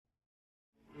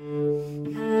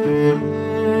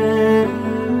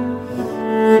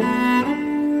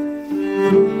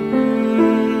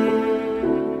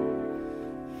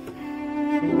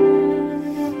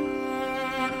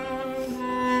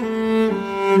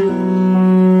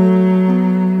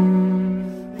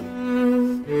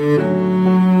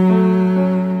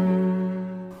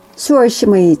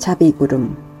수월심의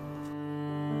자비구름.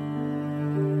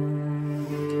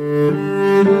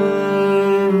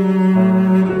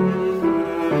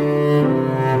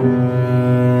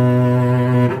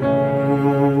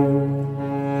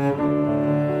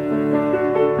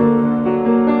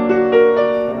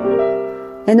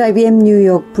 NYBM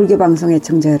뉴욕 불교방송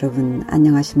애청자 여러분,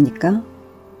 안녕하십니까?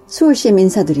 수월심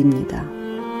인사드립니다.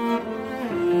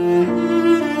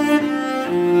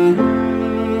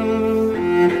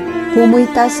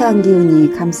 봄의 따스한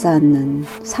기운이 감싸안는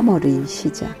 3월의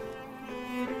시작.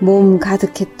 몸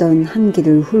가득했던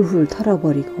한기를 훌훌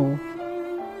털어버리고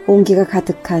온기가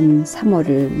가득한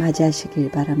 3월을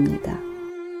맞이하시길 바랍니다.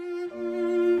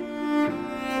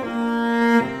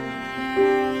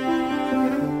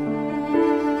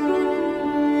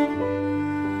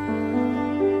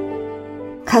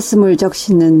 가슴을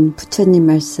적시는 부처님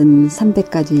말씀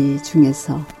 300가지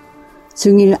중에서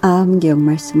증일 아함경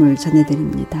말씀을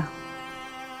전해드립니다.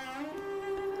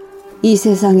 이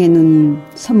세상에는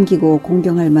섬기고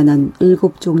공경할 만한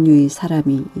 7종류의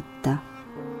사람이 있다.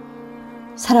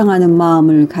 사랑하는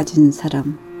마음을 가진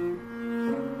사람,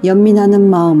 연민하는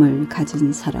마음을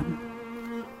가진 사람,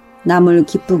 남을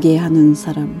기쁘게 하는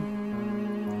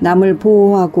사람, 남을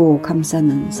보호하고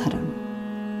감싸는 사람,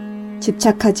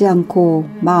 집착하지 않고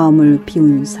마음을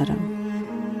비운 사람,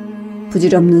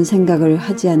 부질없는 생각을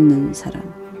하지 않는 사람,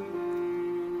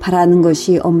 바라는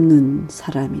것이 없는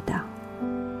사람이다.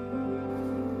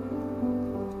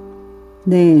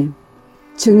 네,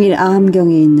 증일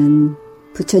아함경에 있는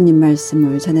부처님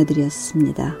말씀을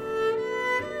전해드렸습니다.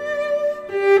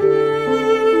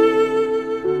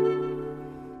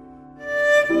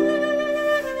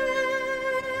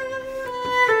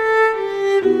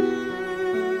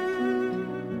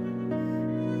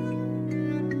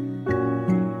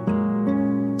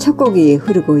 첫 곡이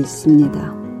흐르고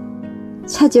있습니다.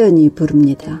 차지연이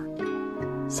부릅니다.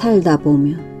 살다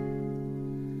보면.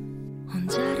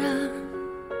 혼자라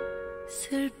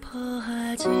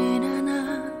슬퍼하진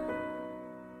않아.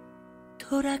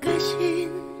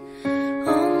 돌아가신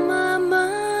엄마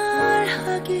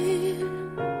말하길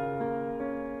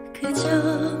그저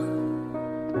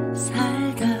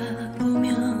살다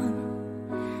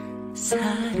보면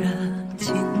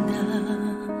사라진다.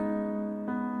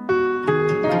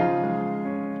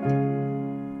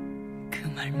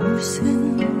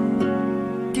 무슨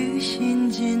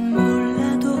뜻인진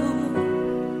몰라도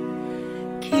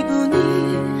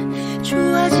기분이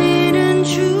좋아지는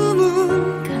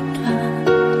주문 같아.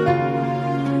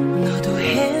 너도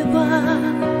해봐.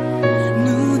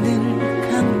 눈을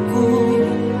감고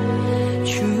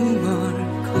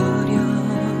중얼거려.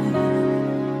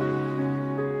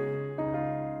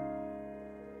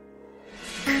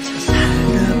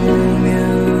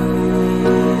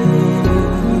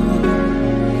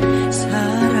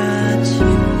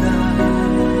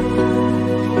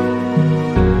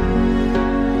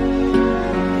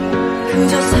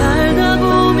 그저 살다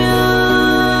보면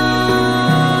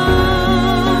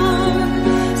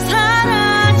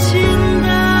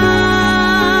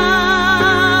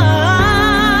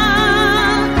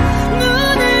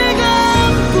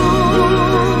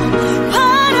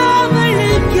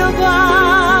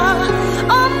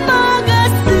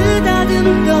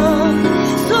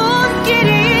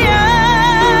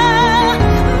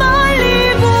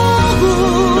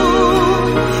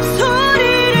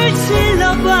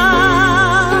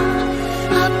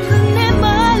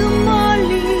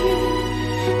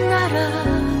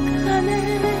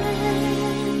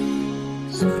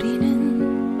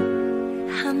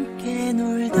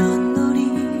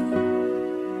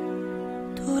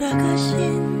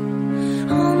돌아가신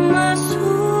엄마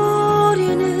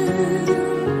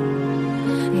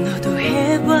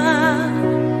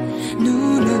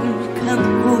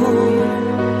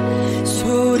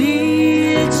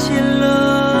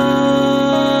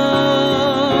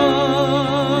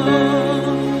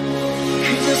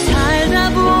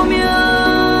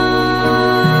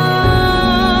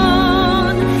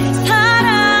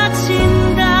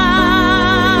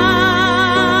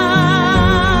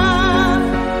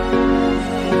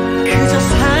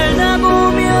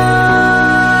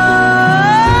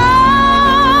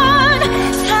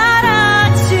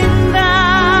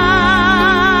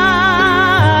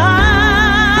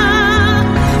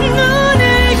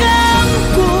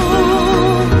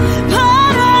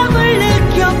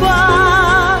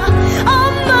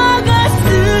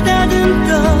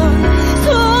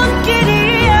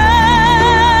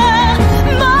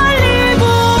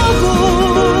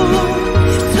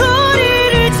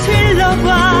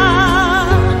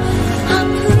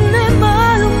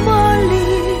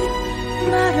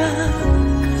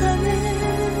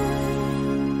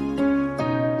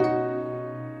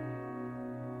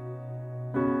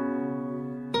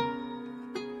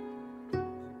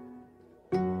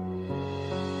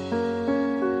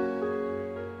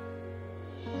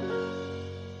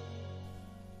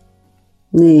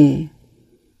네,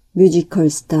 뮤지컬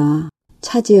스타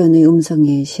차지연의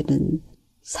음성에 실은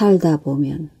살다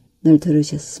보면을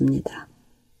들으셨습니다.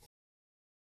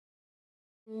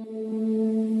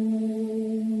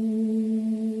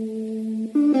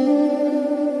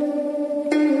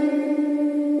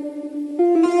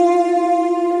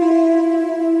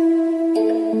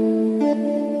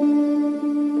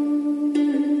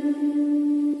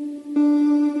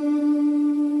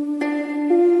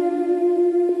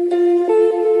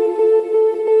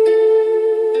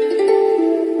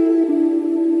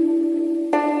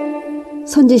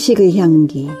 선지식의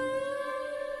향기.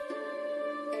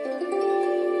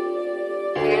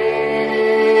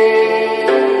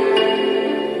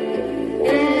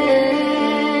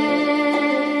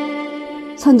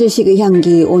 선지식의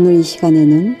향기. 오늘 이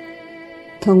시간에는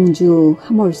경주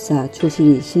하몰사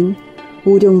조실이신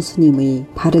우룡스님의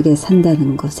바르게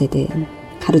산다는 것에 대한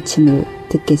가르침을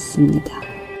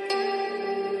듣겠습니다.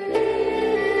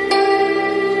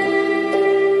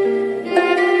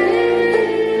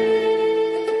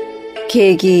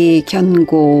 계기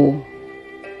견고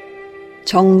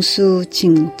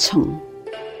정수징청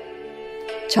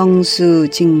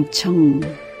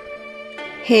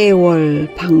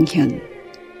해월 방현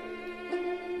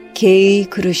계의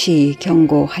그릇이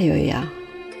견고하여야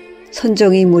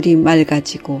선정의 물이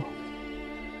맑아지고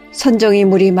선정의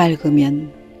물이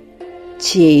맑으면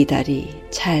지혜의 달이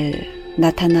잘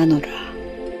나타나노라.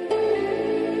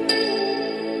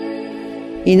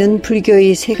 이는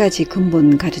불교의 세 가지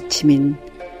근본 가르침인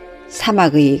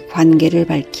사막의 관계를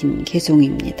밝힌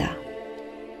개송입니다.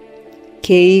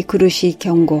 계의 그릇이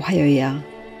견고하여야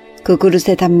그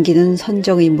그릇에 담기는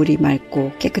선정의 물이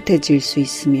맑고 깨끗해질 수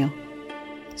있으며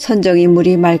선정의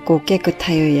물이 맑고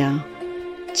깨끗하여야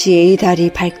지혜의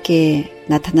달이 밝게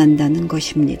나타난다는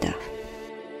것입니다.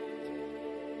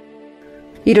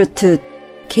 이렇듯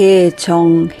계,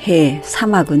 정, 해,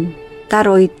 사막은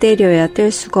따로이 떼려야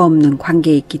뗄 수가 없는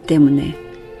관계에 있기 때문에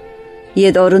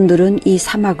옛 어른들은 이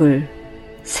사막을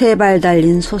세 발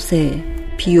달린 솥에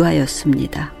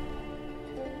비유하였습니다.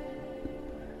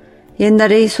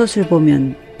 옛날에 이 솥을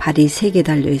보면 발이 3개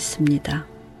달려 있습니다.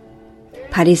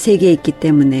 발이 3개 있기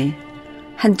때문에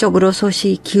한쪽으로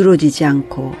솥이 기울어지지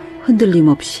않고 흔들림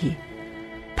없이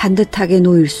반듯하게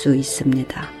놓일 수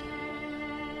있습니다.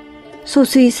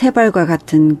 솥의 세 발과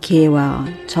같은 계와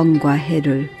정과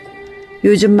해를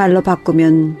요즘 말로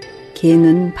바꾸면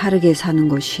계는 바르게 사는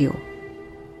것이요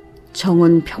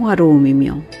정은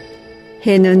평화로움이며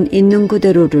해는 있는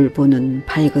그대로를 보는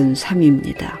밝은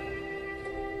삶입니다.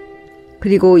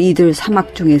 그리고 이들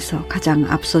사막 중에서 가장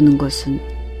앞서는 것은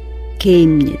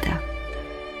계입니다.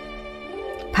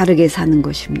 바르게 사는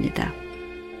것입니다.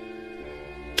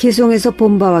 개송에서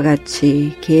본 바와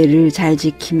같이 계를 잘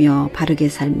지키며 바르게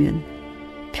살면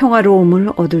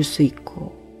평화로움을 얻을 수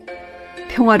있고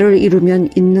평화를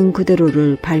이루면 있는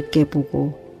그대로를 밝게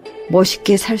보고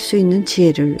멋있게 살 수 있는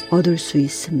지혜를 얻을 수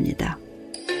있습니다.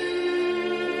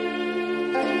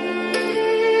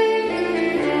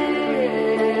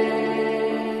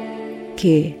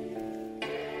 계,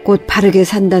 곧 바르게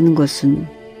산다는 것은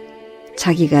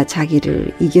자기가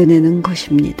자기를 이겨내는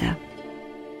것입니다.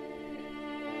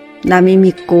 남이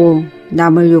믿고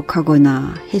남을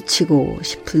욕하거나 해치고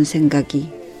싶은 생각이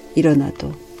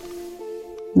일어나도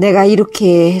내가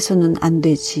이렇게 해서는 안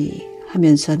되지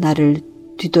하면서 나를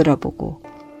뒤돌아보고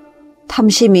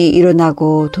탐심이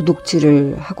일어나고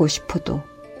도둑질을 하고 싶어도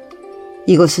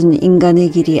이것은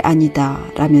인간의 길이 아니다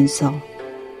라면서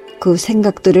그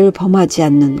생각들을 범하지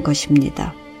않는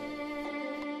것입니다.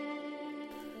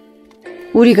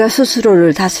 우리가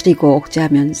스스로를 다스리고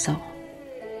억제하면서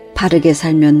바르게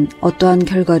살면 어떠한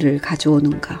결과를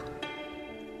가져오는가?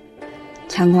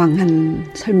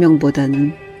 장황한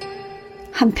설명보다는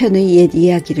한편의 옛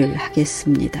이야기를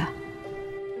하겠습니다.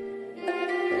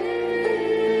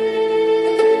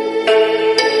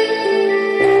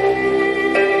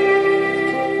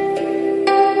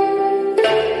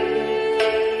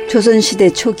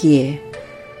 조선시대 초기에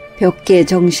벽계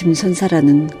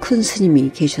정심선사라는 큰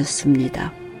스님이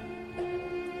계셨습니다.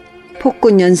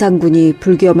 폭군 연산군이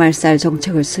불교 말살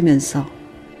정책을 쓰면서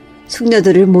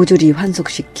승려들을 모조리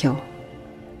환속시켜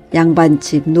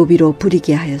양반집 노비로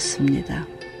부리게 하였습니다.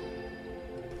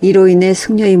 이로 인해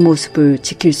승려의 모습을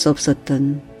지킬 수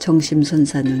없었던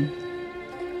정심선사는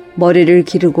머리를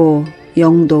기르고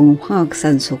영동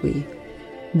황악산 속의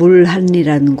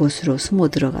물한리라는 곳으로 숨어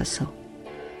들어가서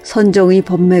선정의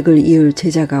법맥을 이을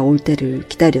제자가 올 때를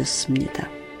기다렸습니다.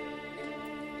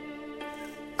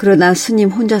 그러나 스님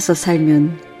혼자서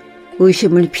살면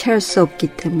의심을 피할 수 없기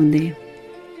때문에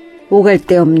오갈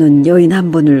데 없는 여인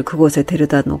한 분을 그곳에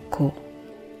데려다 놓고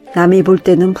남이 볼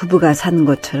때는 부부가 사는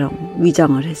것처럼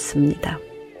위장을 했습니다.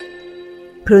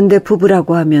 그런데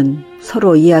부부라고 하면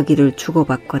서로 이야기를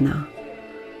주고받거나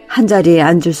한자리에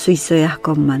앉을 수 있어야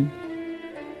하건만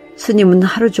스님은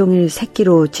하루 종일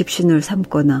새끼로 집신을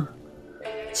삼거나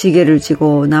지게를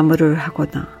지고 나무를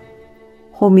하거나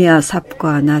호미와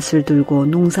삽과 낫을 들고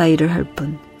농사일을 할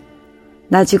뿐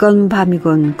낮이건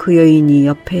밤이건 그 여인이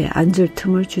옆에 앉을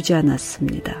틈을 주지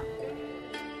않았습니다.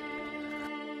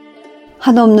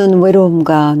 한없는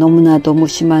외로움과 너무나도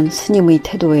무심한 스님의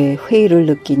태도에 회의를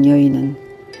느낀 여인은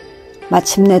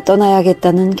마침내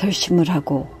떠나야겠다는 결심을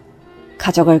하고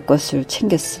가져갈 것을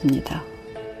챙겼습니다.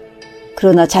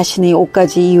 그러나 자신의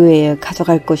옷가지 이외에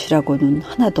가져갈 것이라고는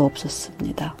하나도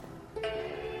없었습니다.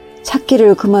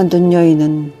 찾기를 그만둔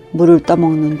여인은 물을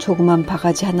떠먹는 조그만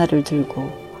바가지 하나를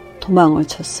들고 도망을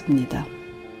쳤습니다.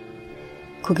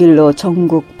 그 길로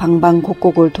전국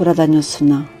방방곡곡을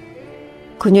돌아다녔으나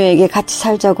그녀에게 같이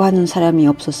살자고 하는 사람이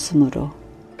없었으므로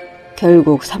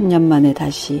결국 3년 만에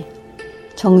다시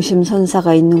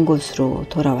정심선사가 있는 곳으로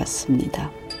돌아왔습니다.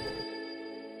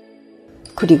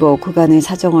 그리고 그간의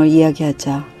사정을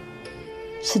이야기하자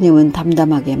스님은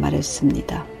담담하게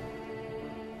말했습니다.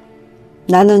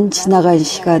 나는 지나간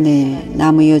시간에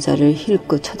남의 여자를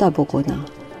힐끗 쳐다보거나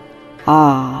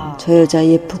아, 저 여자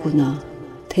예쁘구나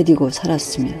데리고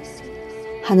살았으면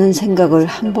하는 생각을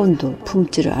한 번도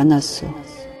품지를 않았소.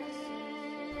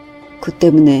 그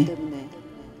때문에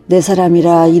내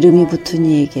사람이라 이름이 붙은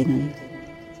이에게는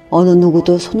어느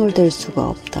누구도 손을 댈 수가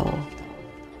없다오.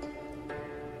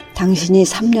 당신이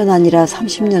 3년 아니라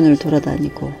 30년을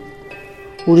돌아다니고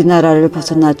우리나라를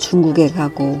벗어나 중국에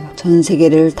가고 전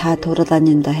세계를 다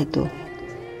돌아다닌다 해도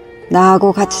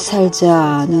나하고 같이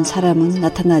살자는 사람은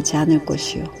나타나지 않을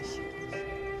것이요.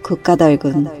 그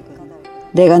까닭은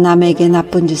내가 남에게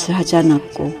나쁜 짓을 하지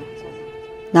않았고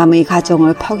남의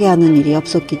가정을 파괴하는 일이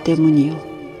없었기 때문이요.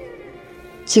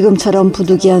 지금처럼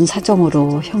부득이한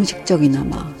사정으로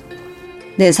형식적이나마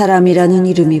내 사람이라는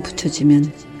이름이 붙여지면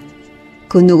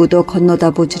그 누구도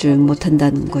건너다 보지를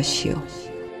못한다는 것이요.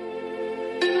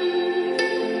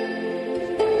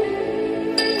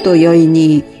 또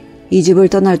여인이 이 집을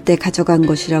떠날 때 가져간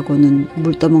것이라고는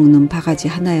물 떠먹는 바가지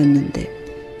하나였는데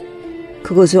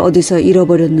그것을 어디서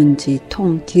잃어버렸는지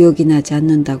통 기억이 나지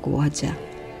않는다고 하자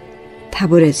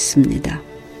답을 했습니다.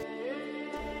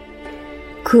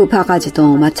 그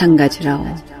바가지도 마찬가지라오.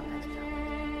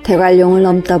 대관령을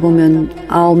넘다 보면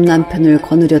 9 남편을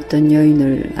거느렸던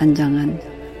여인을 안장한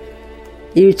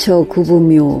일처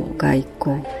구부묘가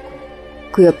있고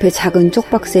그 옆에 작은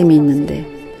쪽박샘이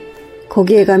있는데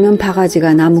거기에 가면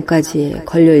바가지가 나뭇가지에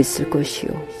걸려 있을 것이요.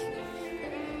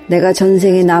 내가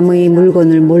전생에 남의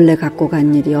물건을 몰래 갖고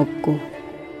간 일이 없고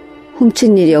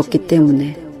훔친 일이 없기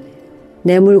때문에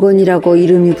내 물건이라고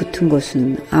이름이 붙은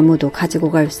것은 아무도 가지고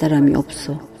갈 사람이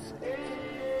없어.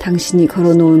 당신이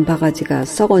걸어놓은 바가지가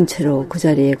썩은 채로 그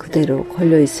자리에 그대로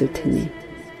걸려 있을 테니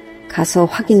가서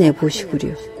확인해 보시구려.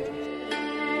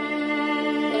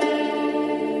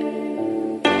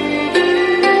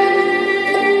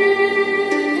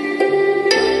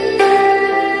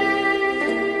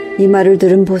 이 말을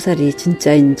들은 보살이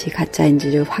진짜인지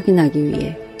가짜인지를 확인하기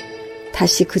위해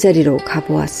다시 그 자리로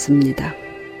가보았습니다.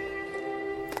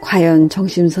 과연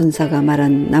정심선사가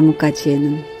말한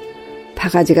나뭇가지에는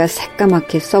바가지가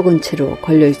새까맣게 썩은 채로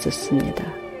걸려 있었습니다.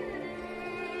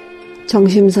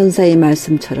 정심선사의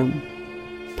말씀처럼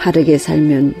바르게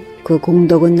살면 그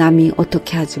공덕은 남이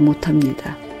어떻게 하지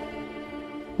못합니다.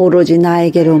 오로지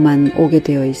나에게로만 오게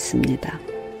되어 있습니다.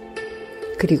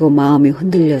 그리고 마음이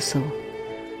흔들려서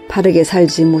바르게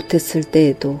살지 못했을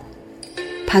때에도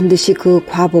반드시 그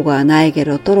과보가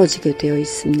나에게로 떨어지게 되어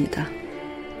있습니다.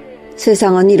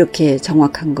 세상은 이렇게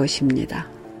정확한 것입니다.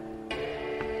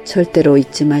 절대로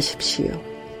잊지 마십시오.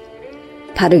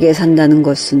 바르게 산다는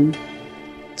것은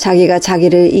자기가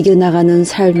자기를 이겨나가는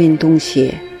삶인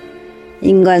동시에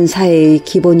인간 사회의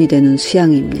기본이 되는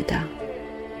수양입니다.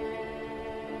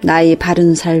 나의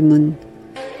바른 삶은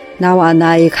나와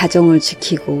나의 가정을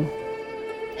지키고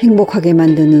행복하게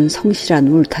만드는 성실한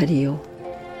울타리요.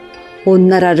 온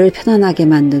나라를 편안하게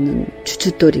만드는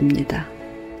주춧돌입니다.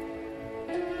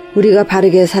 우리가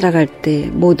바르게 살아갈 때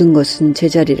모든 것은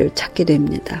제자리를 찾게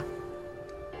됩니다.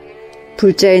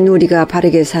 불자인 우리가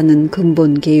바르게 사는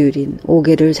근본 계율인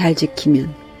오계를 잘 지키면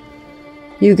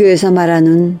유교에서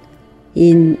말하는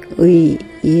인, 의,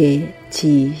 예,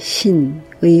 지,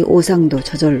 신의 오상도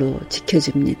저절로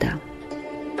지켜집니다.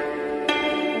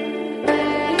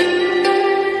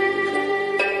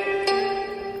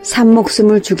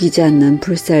 산목숨을 죽이지 않는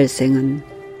불살생은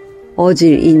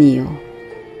어질인이요.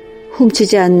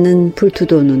 훔치지 않는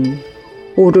불투도는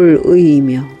오를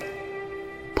의이며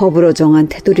법으로 정한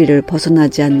테두리를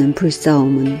벗어나지 않는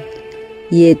불싸움은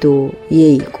이해도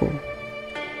이해이고,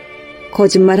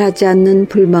 거짓말하지 않는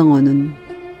불망언은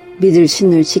믿을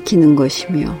신을 지키는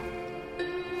것이며,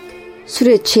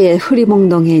 술에 취해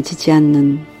흐리멍덩해지지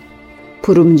않는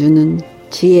부름주는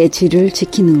지혜의 질을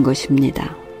지키는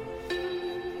것입니다.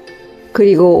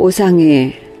 그리고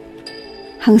오상에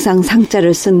항상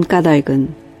상자를 쓴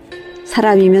까닭은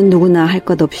사람이면 누구나 할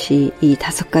것 없이 이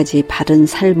 5가지 바른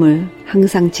삶을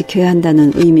항상 지켜야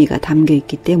한다는 의미가 담겨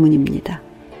있기 때문입니다.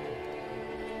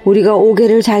 우리가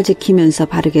 5개를 잘 지키면서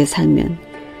바르게 살면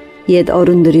옛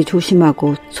어른들이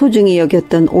조심하고 소중히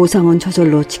여겼던 오상은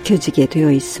저절로 지켜지게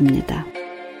되어 있습니다.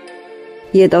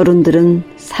 옛 어른들은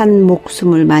산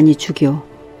목숨을 많이 죽여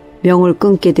명을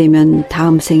끊게 되면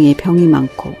다음 생에 병이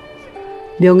많고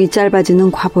명이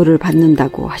짧아지는 과보를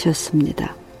받는다고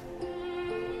하셨습니다.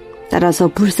 따라서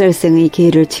불살생의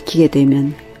계를 지키게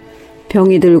되면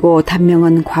병이 들고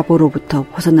단명한 과보로부터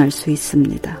벗어날 수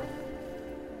있습니다.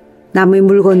 남의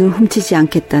물건을 훔치지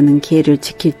않겠다는 계를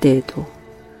지킬 때에도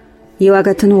이와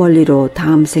같은 원리로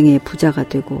다음 생에 부자가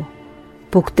되고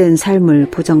복된 삶을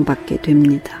보장받게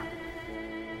됩니다.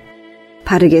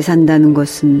 바르게 산다는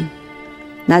것은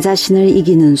나 자신을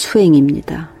이기는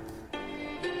수행입니다.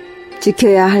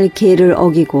 지켜야 할 계를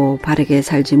어기고 바르게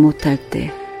살지 못할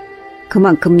때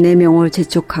그만큼 내 명을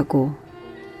재촉하고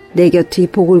내 곁의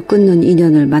복을 끊는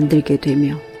인연을 만들게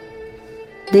되며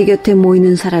내 곁에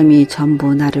모이는 사람이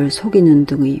전부 나를 속이는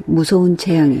등의 무서운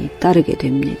재앙이 따르게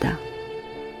됩니다.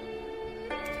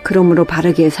 그러므로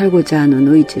바르게 살고자 하는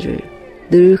의지를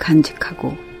늘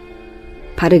간직하고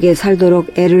바르게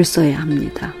살도록 애를 써야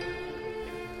합니다.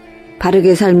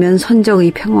 바르게 살면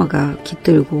선정의 평화가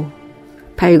깃들고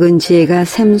밝은 지혜가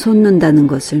샘솟는다는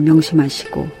것을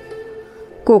명심하시고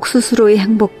꼭 스스로의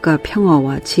행복과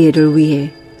평화와 지혜를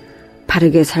위해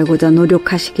바르게 살고자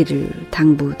노력하시기를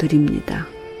당부드립니다.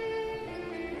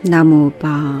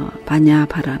 나무바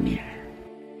바냐바라밀.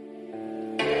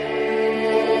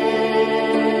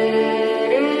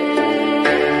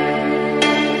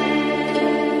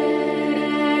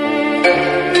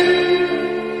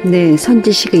 네,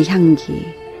 선지식의 향기,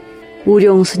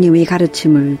 우룡 스님의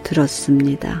가르침을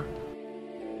들었습니다.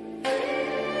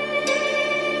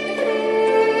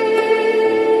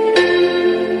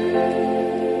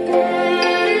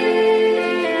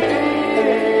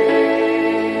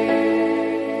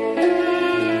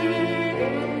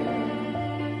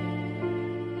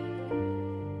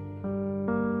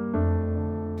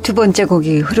 두 번째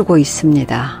곡이 흐르고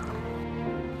있습니다.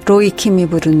 로이킴이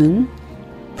부르는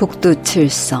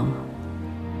북두칠성.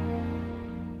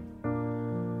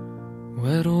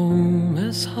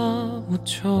 외로움에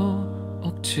사무쳐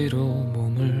억지로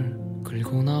몸을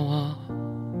끌고 나와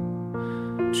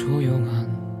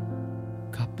조용한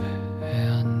카페에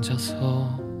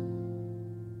앉아서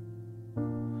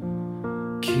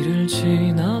길을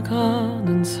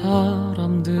지나가는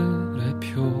사람들의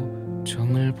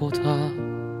표정을 보다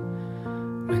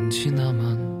왠지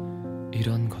나만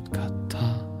이런 것 같아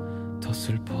더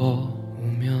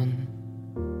슬퍼오면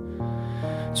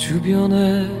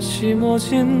주변에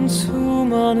심어진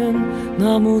수많은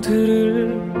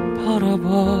나무들을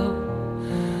바라봐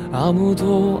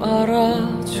아무도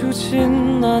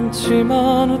알아주진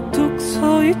않지만 우뚝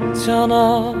서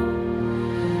있잖아.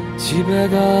 집에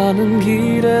가는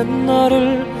길에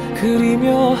나를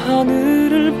그리며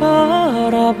하늘을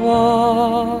바라봐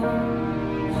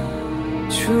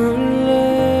줄래.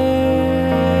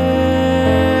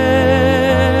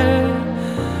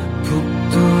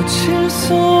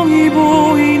 북두칠성이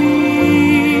보이니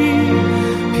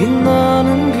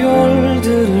빛나는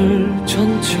별들을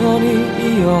천천히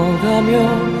이어가며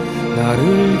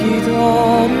나를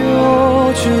기다려주길.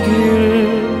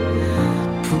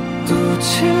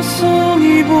 북두칠성이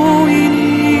보이니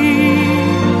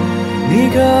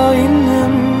네가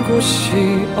있는 곳이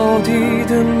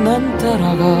어디든 난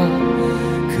따라가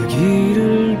그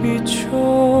길을 비춰줄게.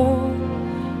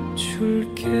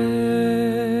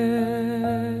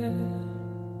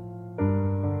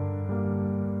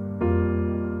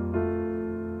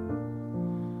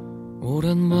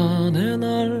 오랜만에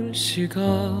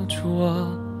날씨가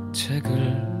좋아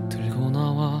책을 들고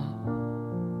나와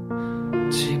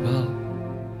집 앞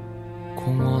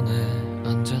공원에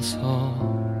앉아서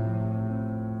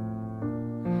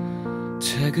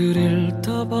책을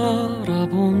읽다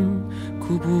바라본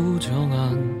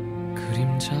구부정한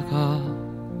그림자가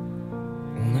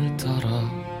오늘따라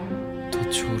더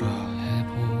초라해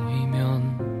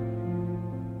보이면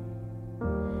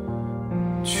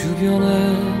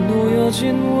주변에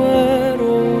놓여진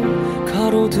외로운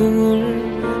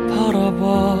가로등을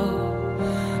바라봐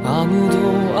아무도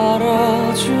알아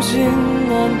들어주진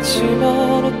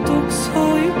않지만 뚝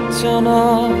서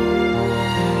있잖아.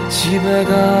 집에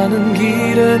가는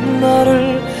길에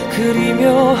나를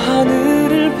그리며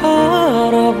하늘을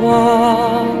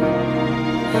바라봐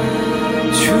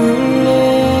줄래.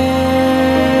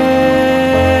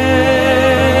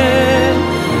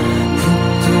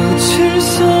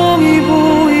 칠성이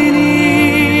보이니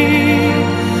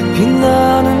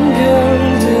빛나는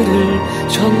별들을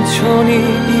천천히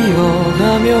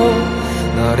이어가며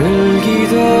나를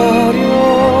기다려주길.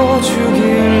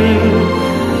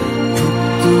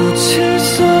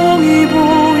 북두칠성이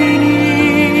보이니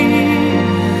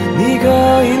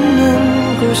네가 있는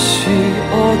곳이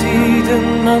어디든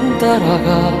난 따라가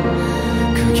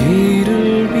그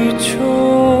길을 비춰줄게.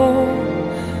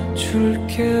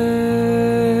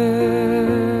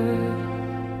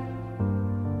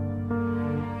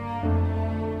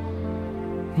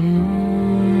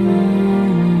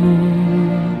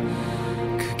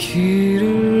 그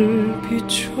길을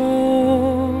비춰줄게.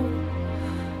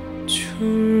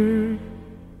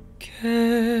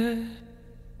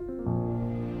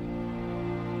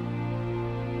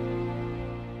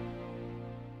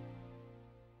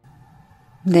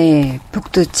 네,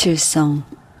 북두칠성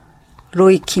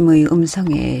로이킴의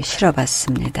음성에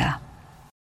실어봤습니다.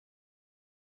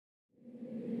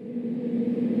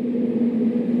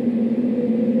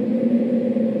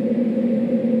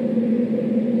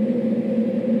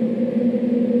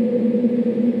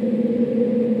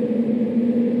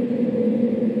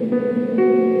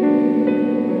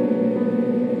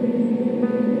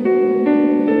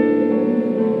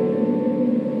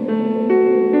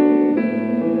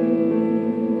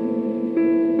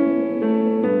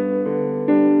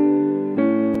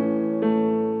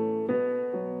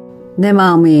 내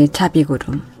마음의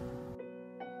자비구름.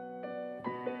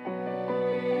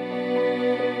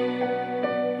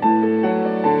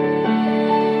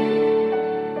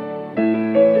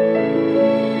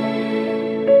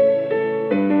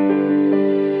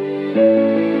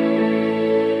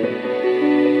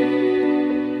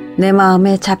 내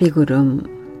마음의 자비구름.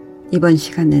 이번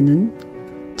시간에는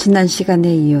지난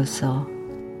시간에 이어서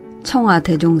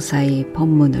청와대종사의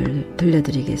법문을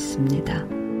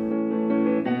들려드리겠습니다.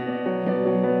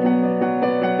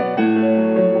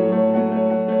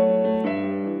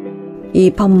 이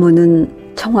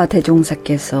법문은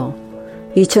청와대종사께서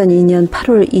 2002년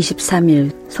 8월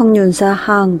 23일 성륜사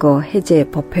하안거 해제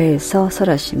법회에서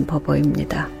설하신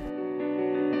법어입니다.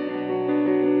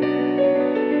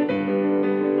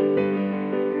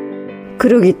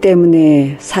 그러기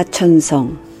때문에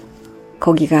사천성,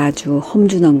 거기가 아주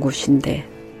험준한 곳인데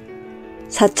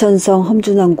사천성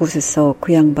험준한 곳에서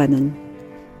그 양반은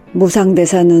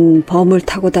무상대사는 범을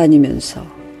타고 다니면서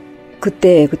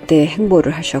그때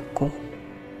행보를 하셨고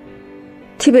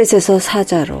티벳에서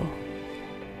사자로,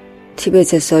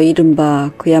 티벳에서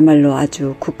이른바 그야말로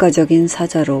아주 국가적인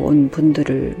사자로 온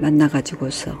분들을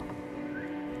만나가지고서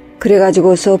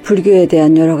그래가지고서 불교에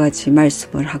대한 여러 가지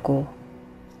말씀을 하고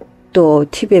또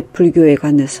티벳 불교에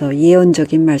관해서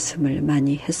예언적인 말씀을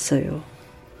많이 했어요.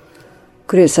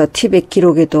 그래서 티벳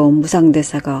기록에도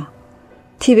무상대사가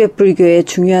티벳 불교의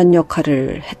중요한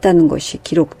역할을 했다는 것이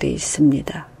기록되어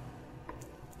있습니다.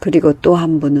 그리고 또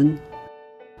한 분은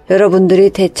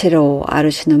여러분들이 대체로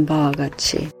아시는 바와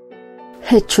같이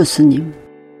해초스님.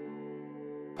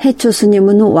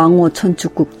 해초스님은 왕호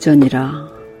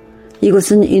천축국전이라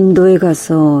이것은 인도에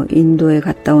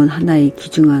갔다 온 하나의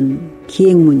귀중한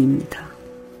기행문입니다.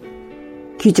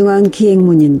 귀중한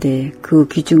기행문인데 그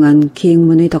귀중한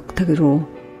기행문의 덕택으로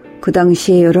그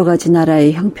당시에 여러 가지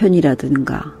나라의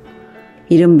형편이라든가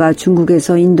이른바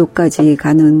중국에서 인도까지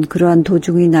가는 그러한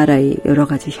도중의 나라의 여러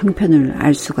가지 형편을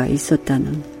알 수가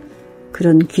있었다는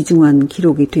그런 귀중한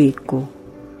기록이 돼 있고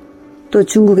또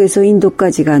중국에서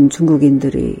인도까지 간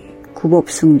중국인들의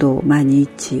구법승도 많이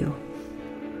있지요.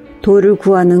 도를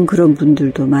구하는 그런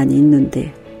분들도 많이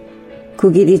있는데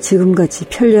그 길이 지금같이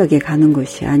편리하게 가는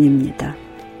것이 아닙니다.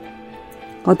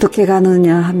 어떻게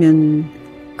가느냐 하면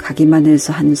가기만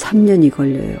해서 한 3년이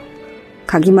걸려요.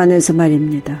 가기만 해서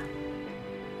말입니다.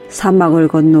 사막을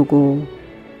건너고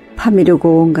파미르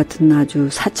고원 같은 아주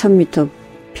 4,000m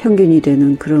평균이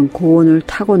되는 그런 고원을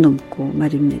타고 넘고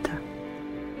말입니다.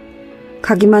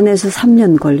 가기만 해서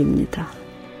 3년 걸립니다.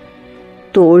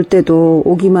 또 올 때도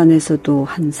오기만 해서도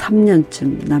한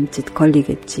 3년쯤 남짓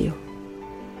걸리겠지요.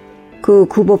 그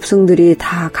구법승들이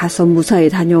다 가서 무사히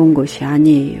다녀온 것이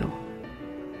아니에요.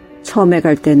 처음에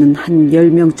갈 때는 한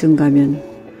 10명쯤 가면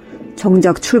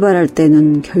정작 출발할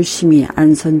때는 결심이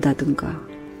안 선다든가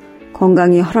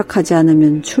건강이 허락하지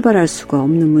않으면 출발할 수가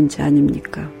없는 문제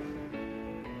아닙니까?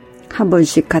 한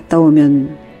번씩 갔다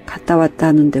오면 갔다 왔다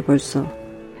하는데 벌써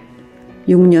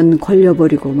 6년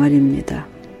걸려버리고 말입니다.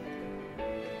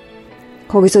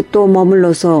 거기서 또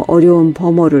머물러서 어려운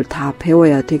범어를 다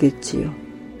배워야 되겠지요.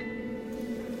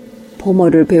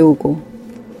 범어를 배우고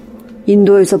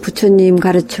인도에서 부처님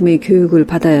가르침의 교육을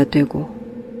받아야 되고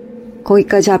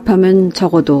거기까지 합하면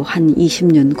적어도 한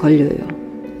 20년 걸려요.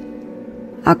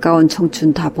 아까운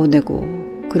청춘 다 보내고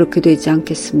그렇게 되지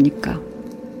않겠습니까?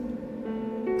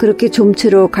 그렇게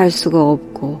좀처럼 갈 수가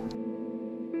없고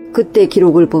그때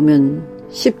기록을 보면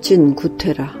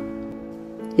십진구퇴라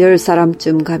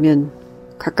 10사람쯤 가면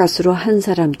가까스로 한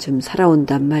사람쯤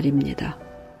살아온단 말입니다.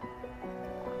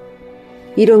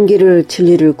 이런 길을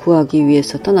진리를 구하기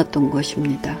위해서 떠났던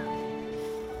것입니다.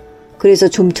 그래서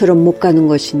좀처럼 못 가는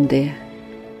것인데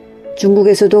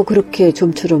중국에서도 그렇게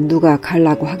좀처럼 누가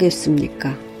가려고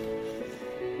하겠습니까?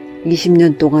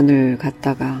 20년 동안을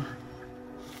갔다가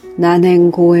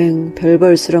난행 고행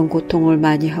별벌스런 고통을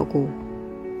많이 하고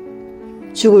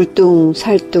죽을 둥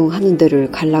살 둥 하는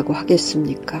데를 가려고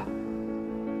하겠습니까?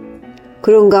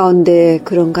 그런 가운데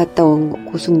그런 갔다 온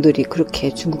고승들이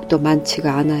그렇게 중국도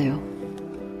많지가 않아요.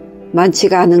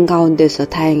 많지가 않은 가운데서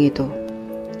다행히도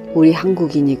우리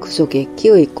한국인이 그 속에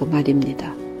끼어있고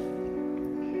말입니다.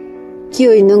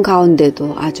 끼어있는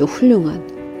가운데도 아주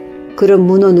훌륭한 그런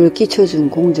문헌을 끼쳐준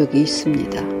공적이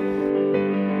있습니다.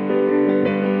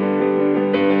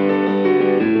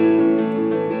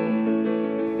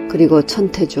 그리고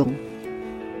천태종은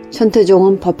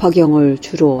법화경을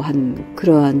주로 한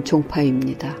그러한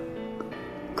종파입니다.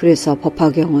 그래서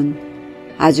법화경은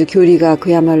아주 교리가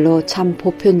그야말로 참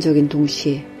보편적인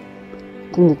동시에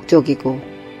궁극적이고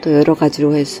또 여러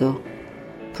가지로 해서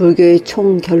불교의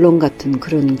총결론 같은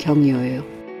그런 경이어요.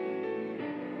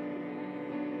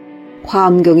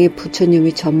 화엄경에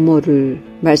부처님이 전모를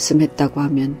말씀했다고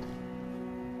하면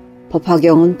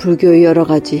법화경은 불교의 여러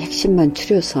가지 핵심만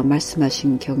추려서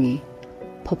말씀하신 경이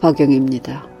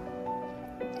법화경입니다.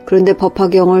 그런데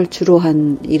법화경을 주로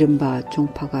한 이른바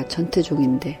종파가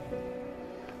천태종인데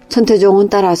천태종은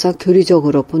따라서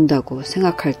교리적으로 본다고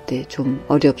생각할 때 좀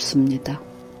어렵습니다.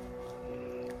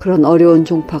 그런 어려운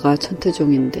종파가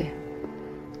천태종인데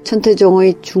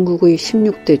천태종의 중국의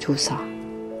 16대 조사,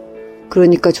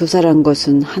 그러니까 조사란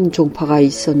것은 한 종파가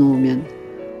있어 놓으면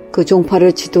그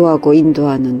종파를 지도하고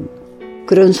인도하는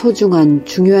그런 소중한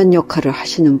중요한 역할을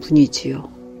하시는 분이지요.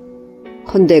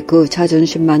 헌데 그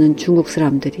자존심 많은 중국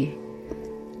사람들이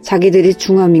자기들이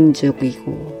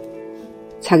중화민족이고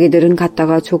자기들은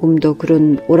갔다가 조금 더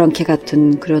그런 오랑캐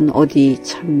같은 그런 어디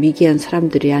참 미개한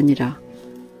사람들이 아니라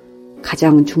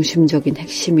가장 중심적인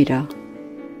핵심이라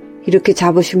이렇게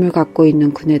자부심을 갖고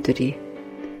있는 그네들이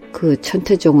그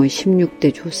천태종의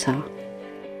 16대 조사,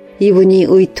 이분이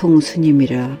의통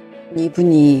스님이라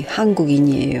이분이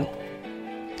한국인이에요.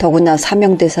 더구나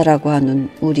사명대사라고 하는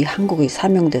우리 한국의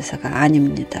사명대사가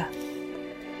아닙니다.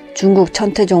 중국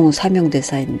천태종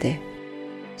사명대사인데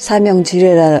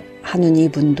사명지례라 하는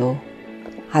이분도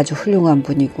아주 훌륭한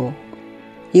분이고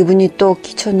이분이 또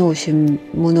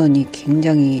끼쳐놓으신 문헌이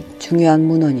굉장히 중요한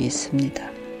문헌이 있습니다.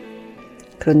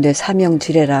 그런데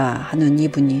사명지례라 하는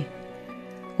이분이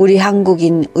우리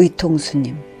한국인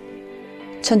의통스님,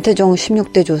 천태종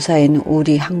 16대 조사인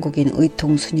우리 한국인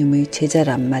의통스님의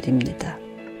제자란 말입니다.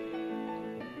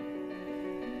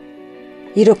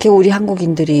 이렇게 우리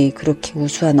한국인들이 그렇게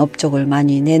우수한 업적을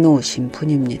많이 내놓으신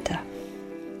분입니다.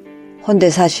 헌데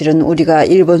사실은 우리가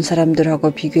일본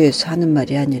사람들하고 비교해서 하는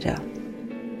말이 아니라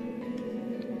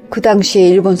그 당시에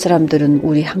일본 사람들은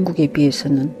우리 한국에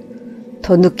비해서는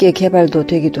더 늦게 개발도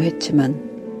되기도 했지만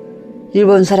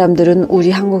일본 사람들은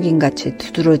우리 한국인같이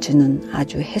두드러지는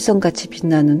아주 혜성같이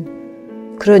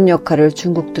빛나는 그런 역할을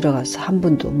중국 들어가서 한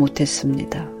번도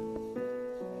못했습니다.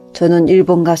 저는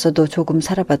일본 가서도 조금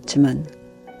살아봤지만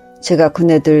제가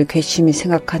그네들 괘씸히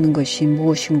생각하는 것이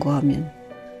무엇인고 하면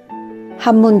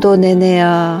한문도 내내야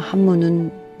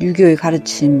한문은 유교의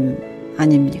가르침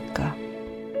아닙니까?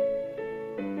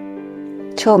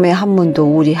 처음에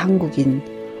한문도 우리 한국인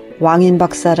왕인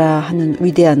박사라 하는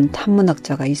위대한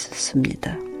한문학자가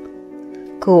있었습니다.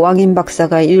 그 왕인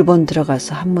박사가 일본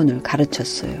들어가서 한문을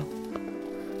가르쳤어요.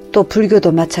 또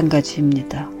불교도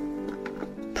마찬가지입니다.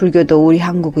 불교도 우리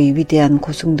한국의 위대한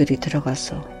고승들이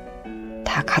들어가서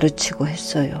다 가르치고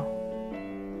했어요.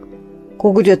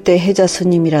 고구려 때 해자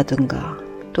스님이라든가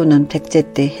또는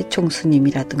백제 때 해총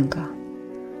스님이라든가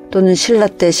또는 신라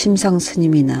때 심상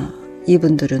스님이나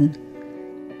이분들은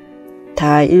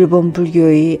다 일본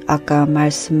불교의 아까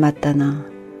말씀 맞다나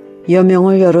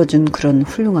여명을 열어준 그런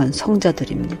훌륭한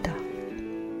성자들입니다.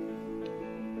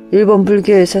 일본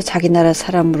불교에서 자기 나라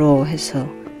사람으로 해서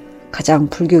가장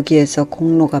불교계에서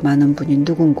공로가 많은 분이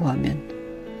누군고 하면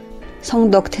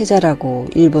성덕 태자라고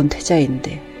일본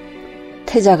태자인데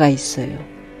태자가 있어요.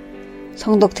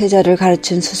 성덕 태자를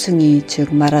가르친 스승이,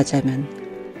 즉 말하자면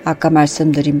아까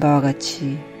말씀드린 바와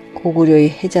같이 고구려의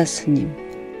해자 스님,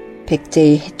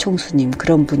 백제의 해총스님,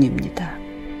 그런 분입니다.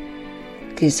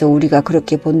 그래서 우리가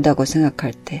그렇게 본다고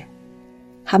생각할 때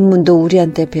한문도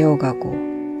우리한테 배워가고,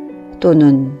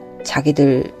 또는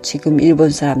자기들 지금 일본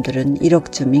사람들은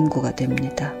 1억쯤 인구가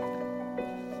됩니다.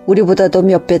 우리보다도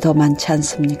몇 배 더 많지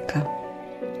않습니까?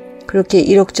 그렇게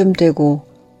 1억쯤 되고,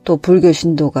 또 불교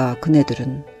신도가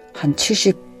그네들은 한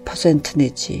 70%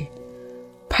 내지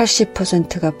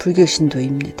 80%가 불교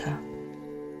신도입니다.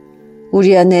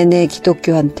 우리 안에 내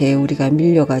기독교한테 우리가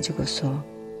밀려가지고서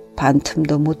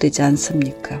반틈도 못 되지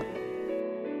않습니까?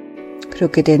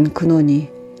 그렇게 된 근원이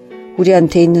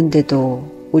우리한테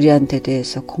있는데도 우리한테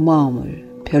대해서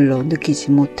고마움을 별로 느끼지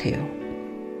못해요.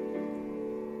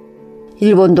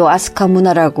 일본도 아스카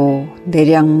문화라고,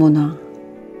 내량 문화,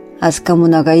 아스카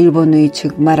문화가 일본의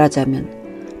즉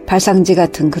말하자면 발상지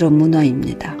같은 그런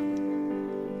문화입니다.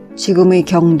 지금의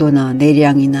경도나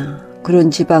내량이나 그런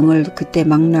지방을 그때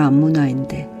망라한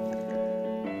문화인데,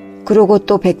 그러고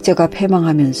또 백제가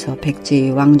패망하면서 백제의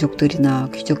왕족들이나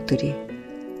귀족들이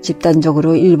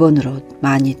집단적으로 일본으로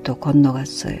많이 또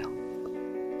건너갔어요.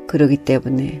 그러기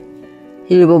때문에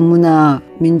일본 문화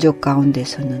민족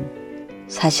가운데서는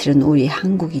사실은 우리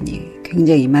한국인이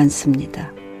굉장히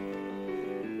많습니다.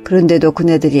 그런데도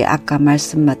그네들이 아까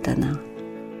말씀마다나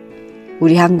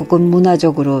우리 한국은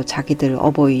문화적으로 자기들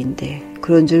어버이인데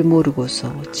그런 줄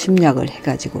모르고서 침략을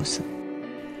해가지고서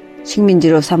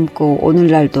식민지로 삼고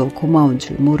오늘날도 고마운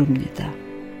줄 모릅니다.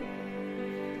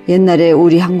 옛날에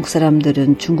우리 한국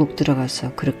사람들은 중국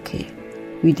들어가서 그렇게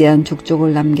위대한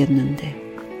족적을 남겼는데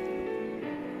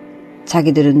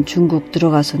자기들은 중국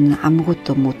들어가서는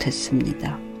아무것도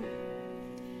못했습니다.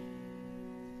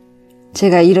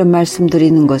 제가 이런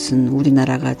말씀드리는 것은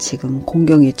우리나라가 지금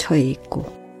공경에 처해 있고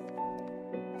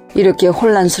이렇게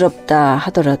혼란스럽다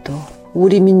하더라도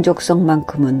우리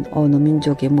민족성만큼은 어느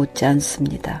민족에 못지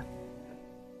않습니다.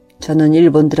 저는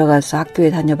일본 들어가서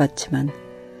학교에 다녀봤지만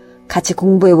같이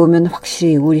공부해보면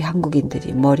확실히 우리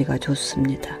한국인들이 머리가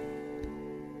좋습니다.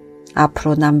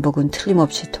 앞으로 남북은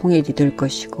틀림없이 통일이 될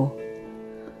것이고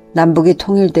남북이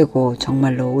통일되고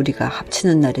정말로 우리가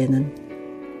합치는 날에는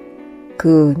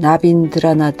그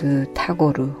나빈드라나드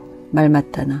타고르 말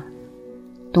맞다나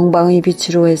동방의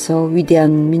빛으로 해서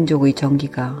위대한 민족의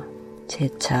정기가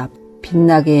재차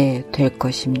빛나게 될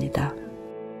것입니다.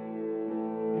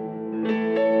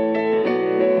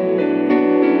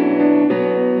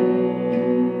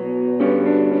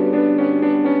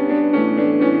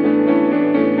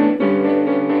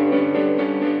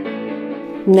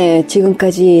 네,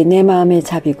 지금까지 내 마음의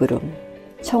자비구름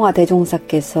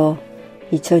청와대종사께서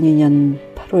 2002년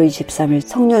 8월 23일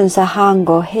성년사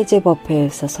하한거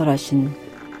해제법회에서 설하신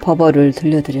법어를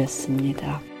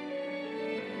들려드렸습니다.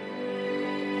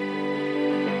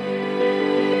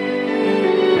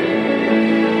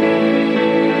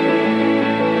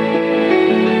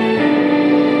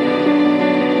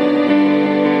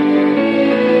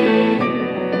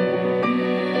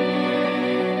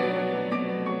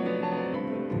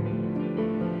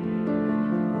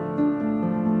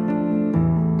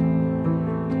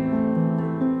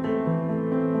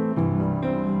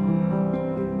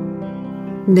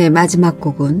 네, 마지막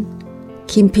곡은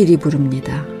김필이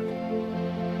부릅니다.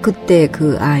 그때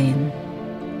그 아인.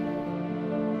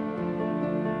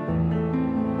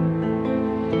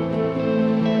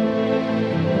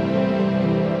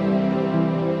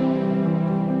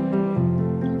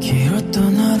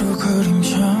 길었던 하루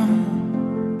그림자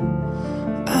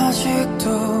아직도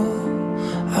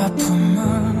아픔을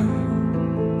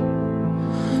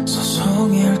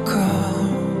소송일까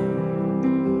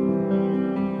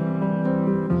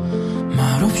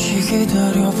말없이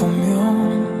기다려보면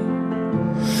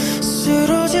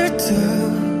쓰러질 듯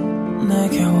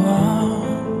내게 와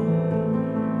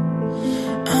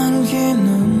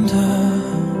안기는데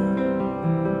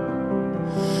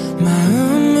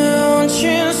마음에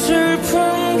얹힌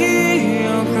슬픈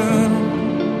기억은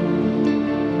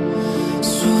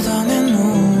쏟아낸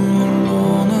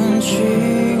눈물로는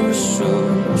지울 수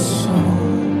없어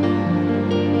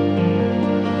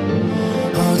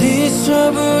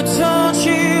어디서부터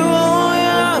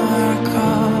지워야 할까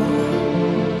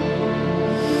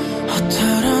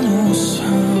허탈한 웃음만이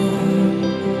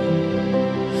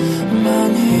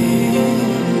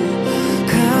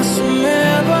가슴에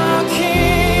박힌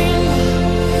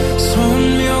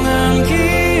선명한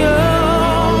기억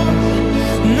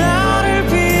나를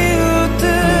비웃듯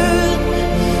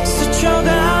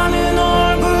스쳐가는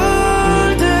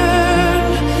얼굴들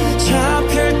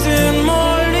잡힐 듯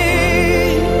멀리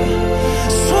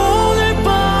손을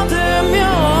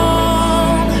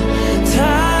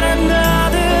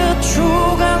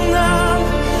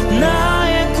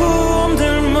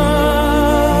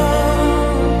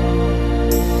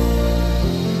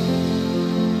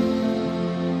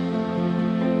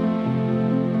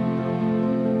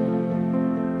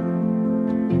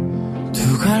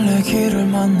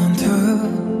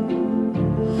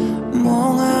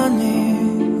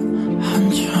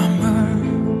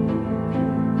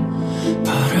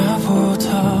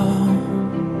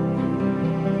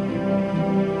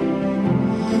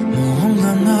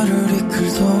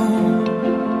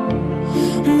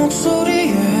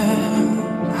목소리에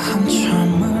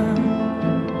한참을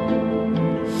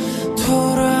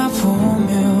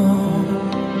돌아보며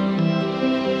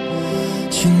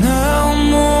지나온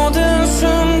모든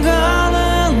순간은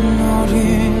어린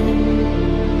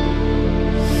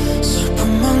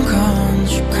슬픔만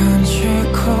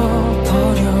간직간직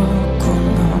커버렸구나.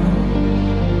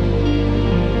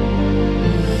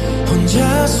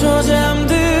 혼자서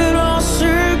잠들었을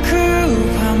그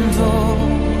밤도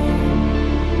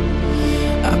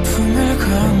아픔을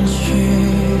간직한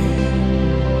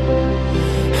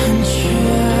채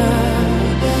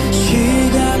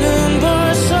시간은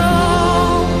벌써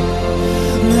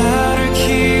나를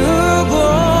키우고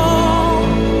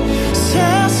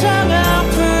세상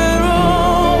앞으로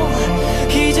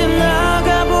이제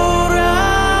나가보라고.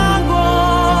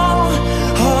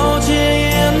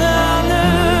 어제의 나는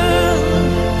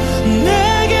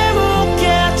내게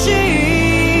묻겠지.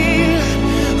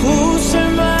 웃을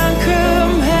만큼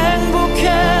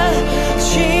행복해진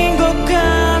것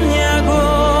같냐고.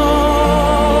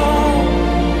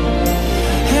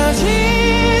 아직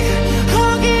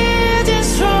허기진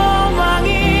소망이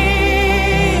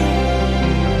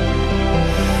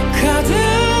가득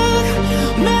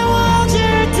메워질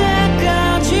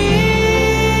때까지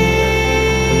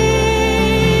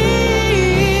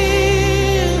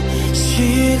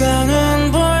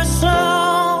시간은 벌써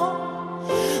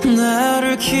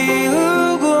나를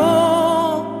키우고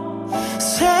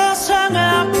세상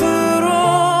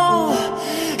앞으로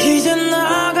이제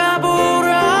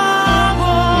나가보라고.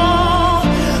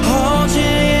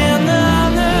 어제의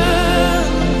나는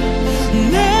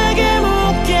내게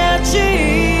묻겠지.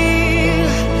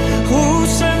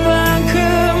 웃을 만큼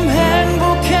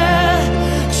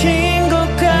행복해진 것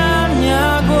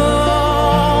같냐고.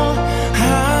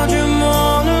 아주 먼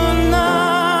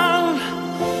날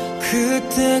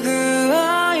그때 그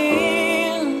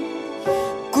아인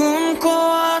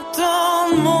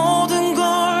꿈꿔왔던 모든 걸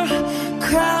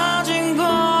가진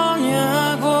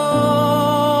거냐고.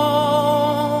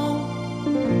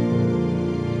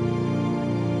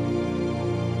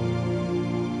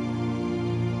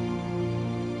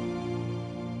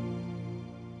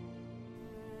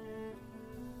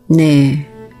 네,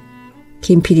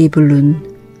 김필이 부른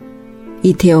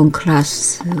이태원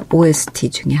클라스 OST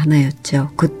중에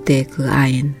하나였죠. 그때 그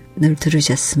아인을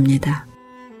들으셨습니다.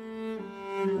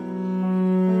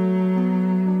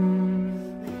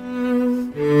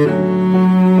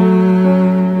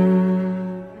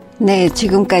 네,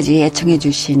 지금까지 애청해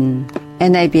주신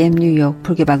NIBM 뉴욕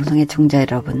불교방송의 청자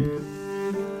여러분,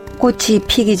 꽃이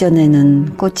피기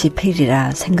전에는 꽃이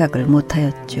피리라 생각을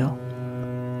못하였죠.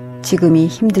 지금이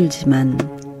힘들지만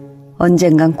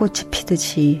언젠간 꽃이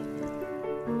피듯이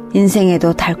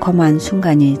인생에도 달콤한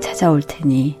순간이 찾아올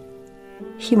테니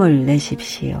힘을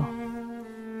내십시오.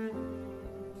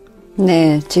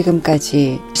 네,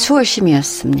 지금까지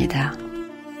수월심이었습니다.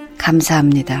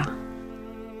 감사합니다.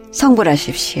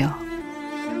 성불하십시오.